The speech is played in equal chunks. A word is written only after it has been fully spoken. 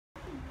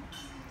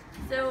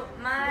So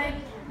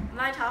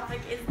my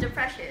topic is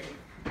depression,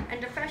 and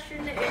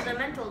depression is a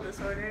mental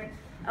disorder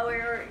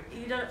where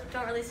you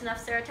don't release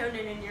enough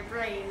serotonin in your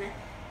brain,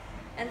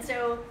 and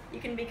so you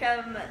can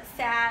become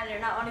sad or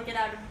not want to get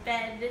out of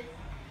bed,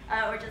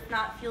 or just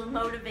not feel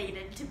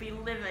motivated to be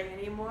living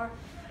anymore.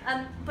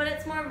 But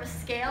it's more of a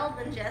scale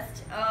than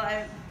just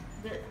I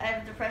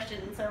have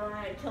depression, so I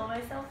want to kill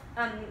myself.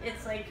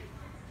 It's like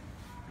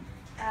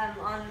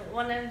on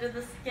one end of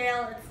the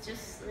scale, it's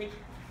just like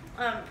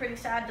pretty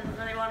sad, doesn't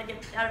really want to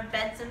get out of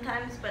bed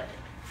sometimes,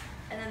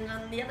 and then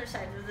on the other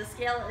side of the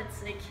scale,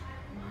 it's like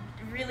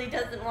really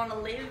doesn't want to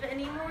live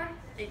anymore.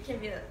 It can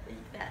be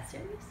like that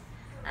serious,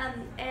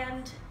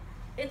 and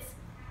it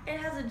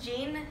has a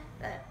gene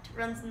that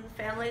runs in the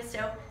family.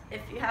 So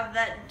if you have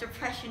that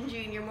depression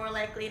gene, you're more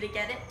likely to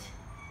get it.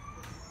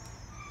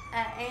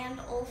 And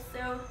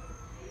also,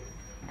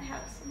 I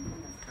have something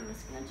else. I'm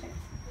just gonna check.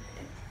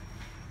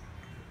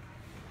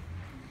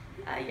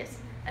 Yes,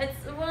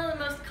 it's one of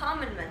the most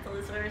common mental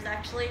disorders,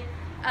 actually.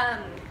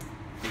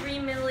 3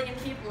 million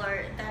people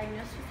are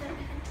diagnosed with it.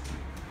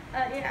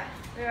 Yeah,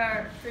 there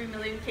are 3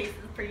 million cases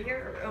per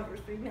year, or over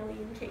 3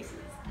 million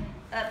cases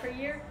per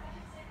year.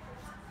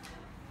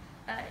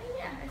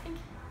 Yeah, I think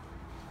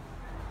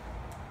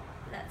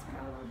that's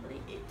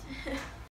probably it.